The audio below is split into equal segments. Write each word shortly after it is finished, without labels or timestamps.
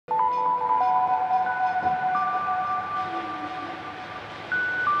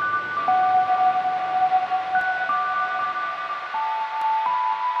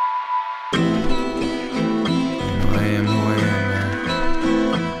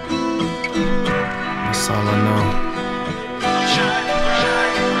all I know.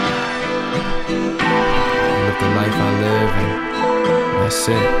 I live the life I live, and that's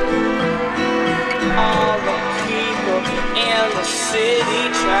it. All the people in the city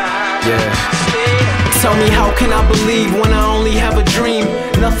try. Yeah. Tell me, how can I believe when I only have a dream?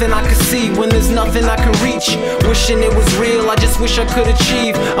 Nothing I can see when there's nothing I can reach. Wishing it was real, I just wish I could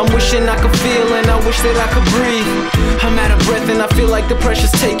achieve. I'm wishing I could feel and I wish that I could breathe. I'm out of breath and I feel like the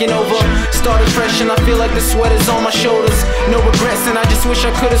pressure's taking over. Started fresh and I feel like the sweat is on my shoulders. No regrets and I just wish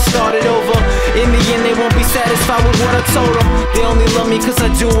I could have started over. In the end they won't be satisfied with what I told them. They only love me cause I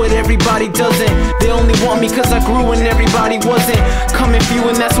do what everybody doesn't. They only want me cause I grew when everybody wasn't. Coming few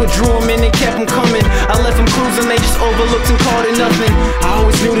and that's what drew them in and kept them coming. I left them cruising, they just overlooked and called it nothing. I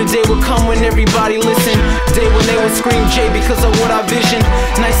always knew the day would come when everybody listened. Day when they would scream J because of what I visioned.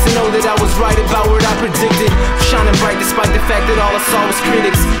 Nice to know that I was right about what I predicted. Shining bright despite the fact that all I saw was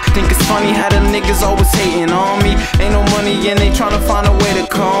critics. Think it's funny how the niggas always hating on me. Ain't no money and they tryna find a way to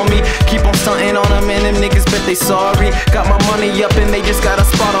call me. Keep on stunting on them and them niggas bet they sorry. Got my money up and they just got a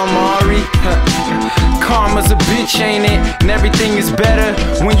spot on Mari. Karma's a bitch, ain't it? And everything is better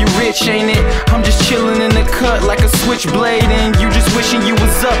when you rich, ain't it? I'm just chillin' in the cut like a switchblade, and you just wishing you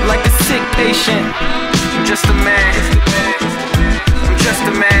was up like a sick patient. I'm just a man. I'm just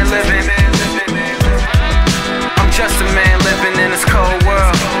a man living. I'm just a man living in this cold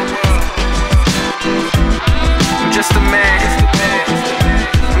world. I'm just a man.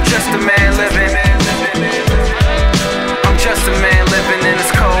 I'm just a man living. I'm just a man living in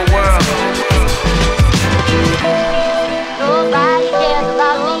this cold world. Nobody cares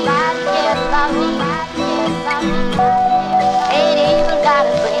about me. Ain't even got a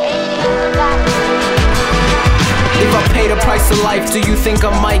friend. If I pay the price of life, do you think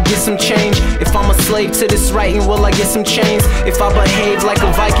I might get some change? If I'm a slave to this writing, will I get some chains? If I behave like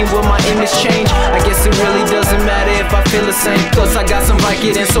a Viking, will my image change? I guess it really doesn't matter if I feel the same. Plus I got some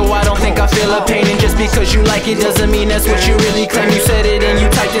Vicodin, so I don't think I feel a pain. And just because you like it doesn't mean that's what you really claim. You said it and you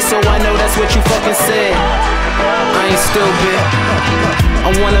typed it, so I know that's what you fucking said. I ain't stupid. I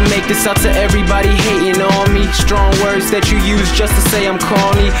wanna make this out to everybody hating on me. Strong words that you use just to say I'm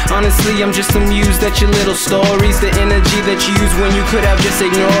corny. Honestly, I'm just amused at your little stories. The energy that you use when you could have just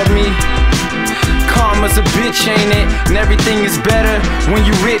ignored me. Karma's a bitch, ain't it? And everything is better when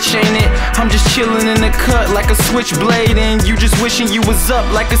you rich, ain't it? I'm just chillin' in the cut like a switchblade, and you just wishing you was up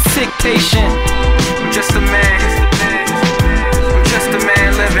like a sick patient. I'm just a man. I'm just a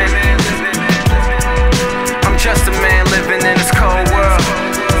man living. I'm just a man living in this cold world.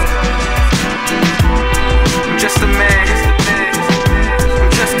 I'm just a man. I'm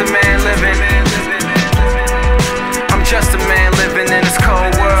just a man living. I'm just a man living in this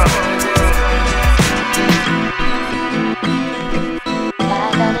cold world.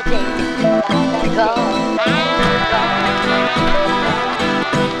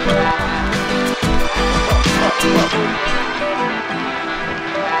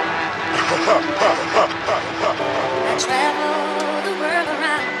 I travel the world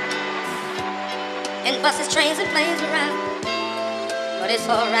around in buses, trains, and planes around, but it's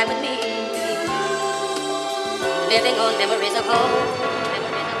alright with me. Living on memories of home.